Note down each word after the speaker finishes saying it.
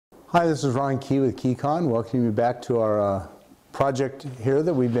Hi, this is Ron Key with Keycon. Welcoming you back to our project here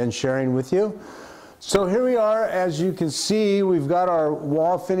that we've been sharing with you. So here we are. As you can see, we've got our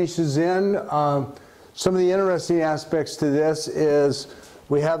wall finishes in. Some of the interesting aspects to this is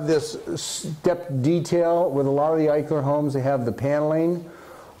we have this step detail with a lot of the Eichler homes. They have the paneling.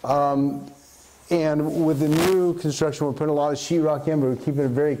 And with the new construction, we're putting a lot of sheetrock in, but we're keeping a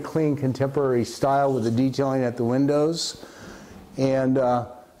very clean contemporary style with the detailing at the windows. And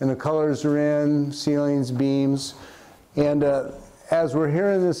the colors are in, ceilings, beams. And as we're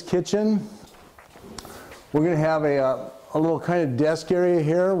here in this kitchen, we're going to have a little kind of desk area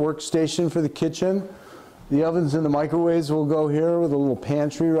here, workstation for the kitchen. The ovens and the microwaves will go here with a little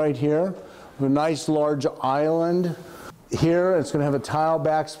pantry right here. With a nice large island. Here it's going to have a tile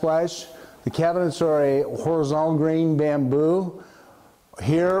backsplash. The cabinets are a horizontal grain bamboo.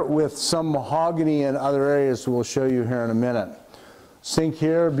 Here with some mahogany in other areas we'll show you here in a minute. Sink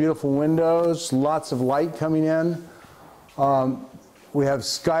here, beautiful windows, lots of light coming in. We have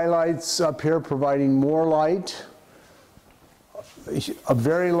skylights up here providing more light. A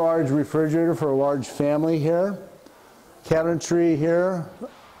very large refrigerator for a large family here. Cabinetry here,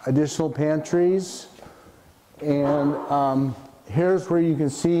 additional pantries. And here's where you can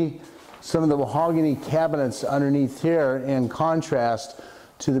see some of the mahogany cabinets underneath here in contrast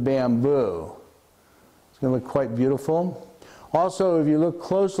to the bamboo. It's going to look quite beautiful. Also, if you look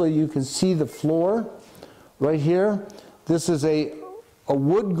closely, you can see the floor right here. This is a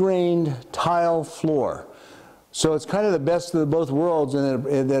wood-grained tile floor. So it's kind of the best of both worlds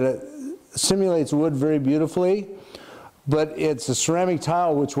in that it simulates wood very beautifully, but it's a ceramic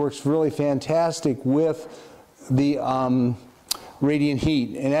tile which works really fantastic with the radiant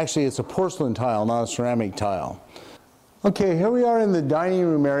heat. And actually, it's a porcelain tile, not a ceramic tile. Okay, here we are in the dining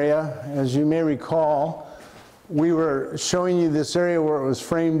room area. As you may recall, we were showing you this area where it was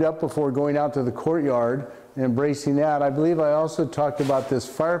framed up before going out to the courtyard and embracing that. I believe I also talked about this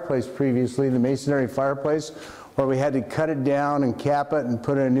fireplace previously, the masonry fireplace, where we had to cut it down and cap it and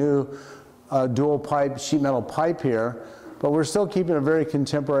put a new dual pipe, sheet metal pipe here. But we're still keeping a very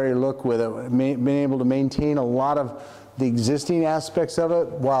contemporary look with it, being able to maintain a lot of the existing aspects of it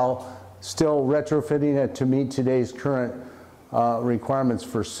while still retrofitting it to meet today's current requirements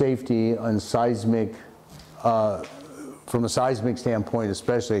for safety and seismic, from a seismic standpoint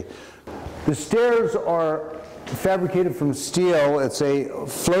especially. The stairs are fabricated from steel. It's a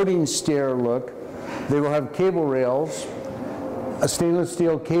floating stair look. They will have cable rails, stainless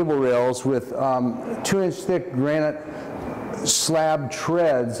steel cable rails with 2-inch thick granite slab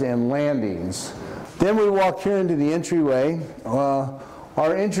treads and landings. Then we walk here into the entryway.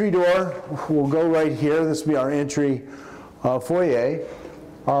 Our entry door will go right here. This will be our entry foyer.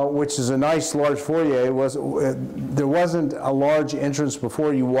 Which is a nice large foyer. There wasn't a large entrance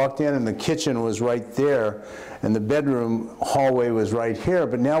before you walked in, and the kitchen was right there, and the bedroom hallway was right here,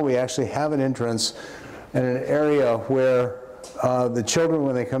 but now we actually have an entrance in an area where the children,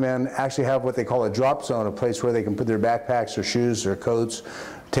 when they come in, actually have what they call a drop zone, a place where they can put their backpacks or shoes or coats,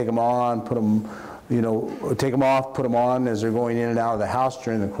 take them on, put them, take them off, put them on as they're going in and out of the house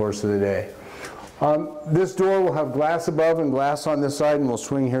during the course of the day. This door will have glass above and glass on this side, and will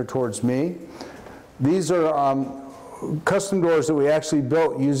swing here towards me. These are custom doors that we actually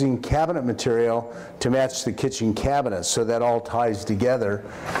built using cabinet material to match the kitchen cabinets, so that all ties together.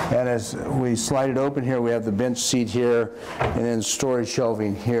 And as we slide it open here, we have the bench seat here and then storage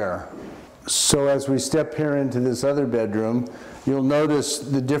shelving here. So as we step here into this other bedroom, you'll notice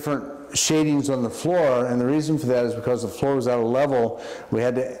the different shadings on the floor, and the reason for that is because the floor was out of level.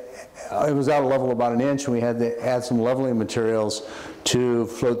 It was out of level about 1 inch, and we had to add some leveling materials to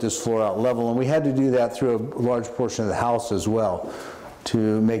float this floor out level. And we had to do that through a large portion of the house as well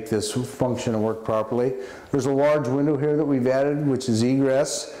to make this function and work properly. There's a large window here that we've added, which is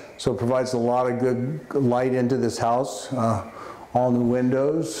egress, so it provides a lot of good light into this house. All new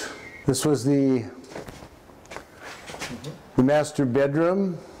windows. This was the master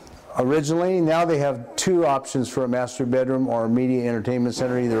bedroom. Originally, now they have 2 options for a master bedroom or a media entertainment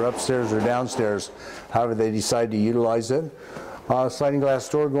center, either upstairs or downstairs, however they decide to utilize it. Sliding glass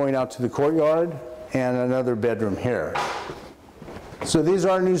door going out to the courtyard, and another bedroom here. So these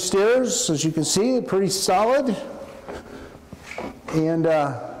are our new stairs. As you can see, they're pretty solid. And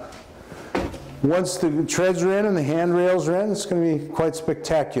once the treads are in and the handrails are in, it's going to be quite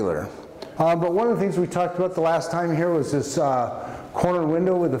spectacular. But one of the things we talked about the last time here was this corner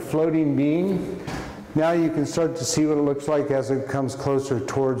window with a floating beam. Now you can start to see what it looks like as it comes closer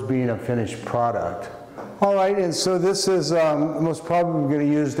towards being a finished product. All right, and so this is most probably going to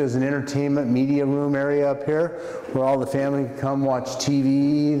be used as an entertainment media room area up here, where all the family can come watch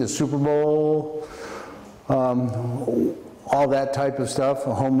TV, the Super Bowl, all that type of stuff,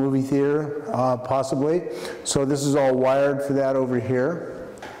 a home movie theater, possibly. So this is all wired for that over here.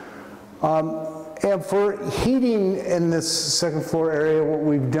 And for heating in this second floor area, what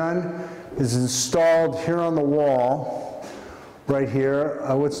we've done is installed here on the wall, right here,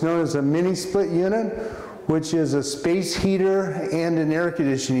 what's known as a mini split unit, which is a space heater and an air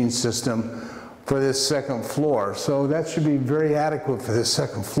conditioning system for this second floor. So that should be very adequate for this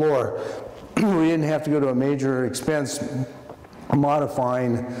second floor. We didn't have to go to a major expense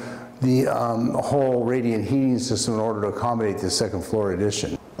modifying the whole radiant heating system in order to accommodate this second floor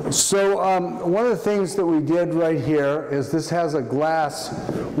addition. So one of the things that we did right here is this has a glass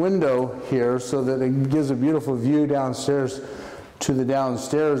window here so that it gives a beautiful view downstairs to the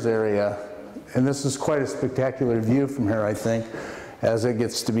downstairs area. And this is quite a spectacular view from here, I think, as it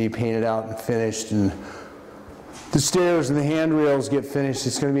gets to be painted out and finished and the stairs and the handrails get finished.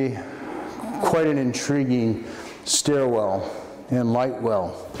 It's going to be quite an intriguing stairwell and light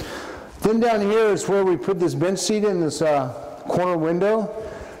well. Then down here is where we put this bench seat in this corner window.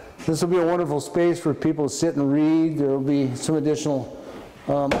 This will be a wonderful space for people to sit and read. There will be some additional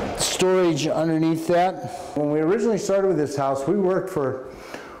storage underneath that. When we originally started with this house, we worked for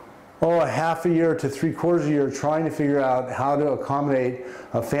a half a year to 3/4 year trying to figure out how to accommodate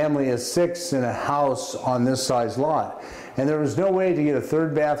a family of 6 in a house on this size lot. And there was no way to get a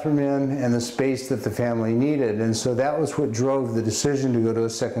third bathroom in and the space that the family needed. And so that was what drove the decision to go to a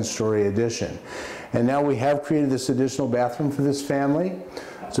second story addition. And now we have created this additional bathroom for this family.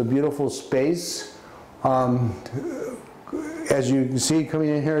 It's a beautiful space. As you can see coming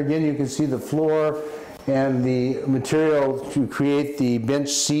in here again, you can see the floor and the material to create the bench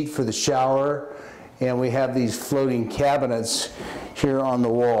seat for the shower. And we have these floating cabinets here on the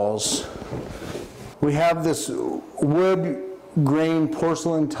walls. We have this wood grain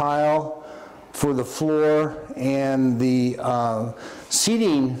porcelain tile for the floor and the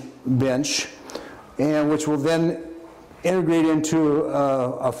seating bench, and which will then integrate into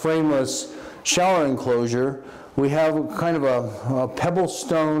a frameless shower enclosure. We have kind of a pebble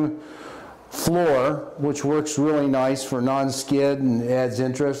stone floor, which works really nice for non-skid and adds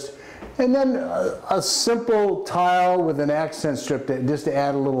interest. And then a simple tile with an accent strip just to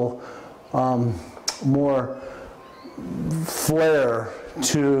add a little more flair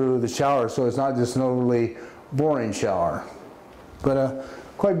to the shower, so it's not just an overly boring shower. But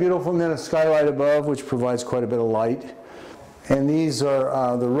quite beautiful, and then a skylight above, which provides quite a bit of light. And these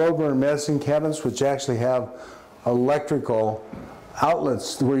are the Roebler medicine cabinets, which actually have electrical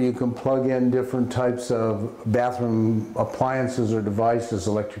outlets where you can plug in different types of bathroom appliances or devices,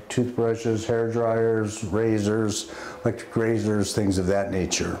 electric toothbrushes, hair dryers, razors, electric razors, things of that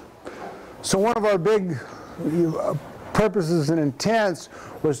nature. So one of our big purposes and intents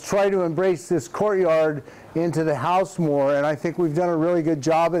was try to embrace this courtyard into the house more, and I think we've done a really good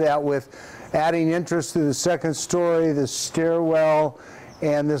job of that with adding interest to the second story, the stairwell,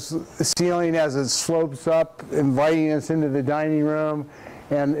 and this ceiling as it slopes up, inviting us into the dining room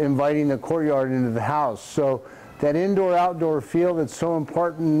and inviting the courtyard into the house. So that indoor-outdoor feel that's so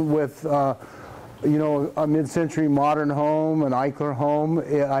important with you know, a mid-century modern home, an Eichler home,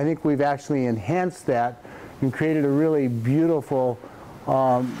 I think we've actually enhanced that and created a really beautiful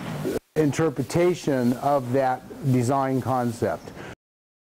interpretation of that design concept.